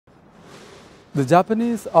The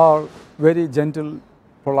Japanese are very gentle,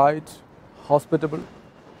 polite, hospitable,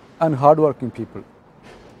 and hardworking people.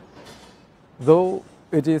 Though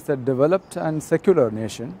it is a developed and secular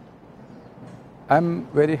nation, I am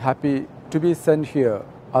very happy to be sent here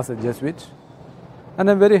as a Jesuit, and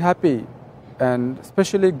I am very happy and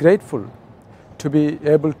especially grateful to be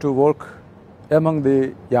able to work among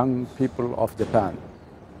the young people of Japan.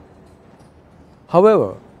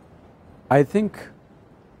 However, I think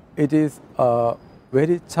it is a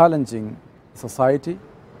very challenging society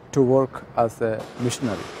to work as a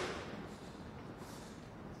missionary.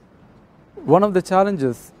 One of the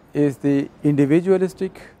challenges is the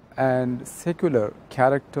individualistic and secular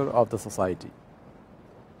character of the society.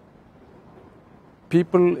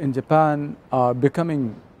 People in Japan are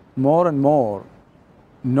becoming more and more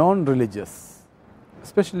non-religious,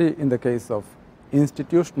 especially in the case of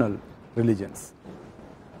institutional religions.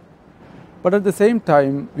 But at the same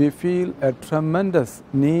time, we feel a tremendous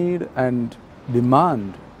need and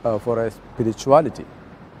demand for a spirituality.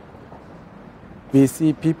 We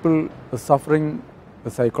see people suffering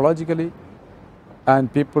psychologically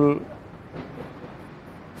and people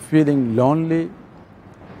feeling lonely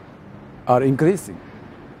are increasing.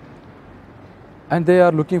 And they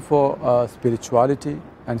are looking for spirituality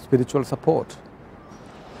and spiritual support.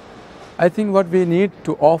 I think what we need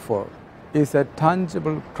to offer is a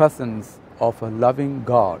tangible presence of a loving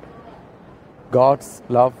God, God's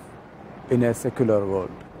love in a secular world.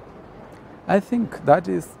 I think that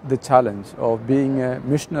is the challenge of being a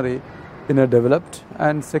missionary in a developed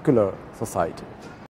and secular society.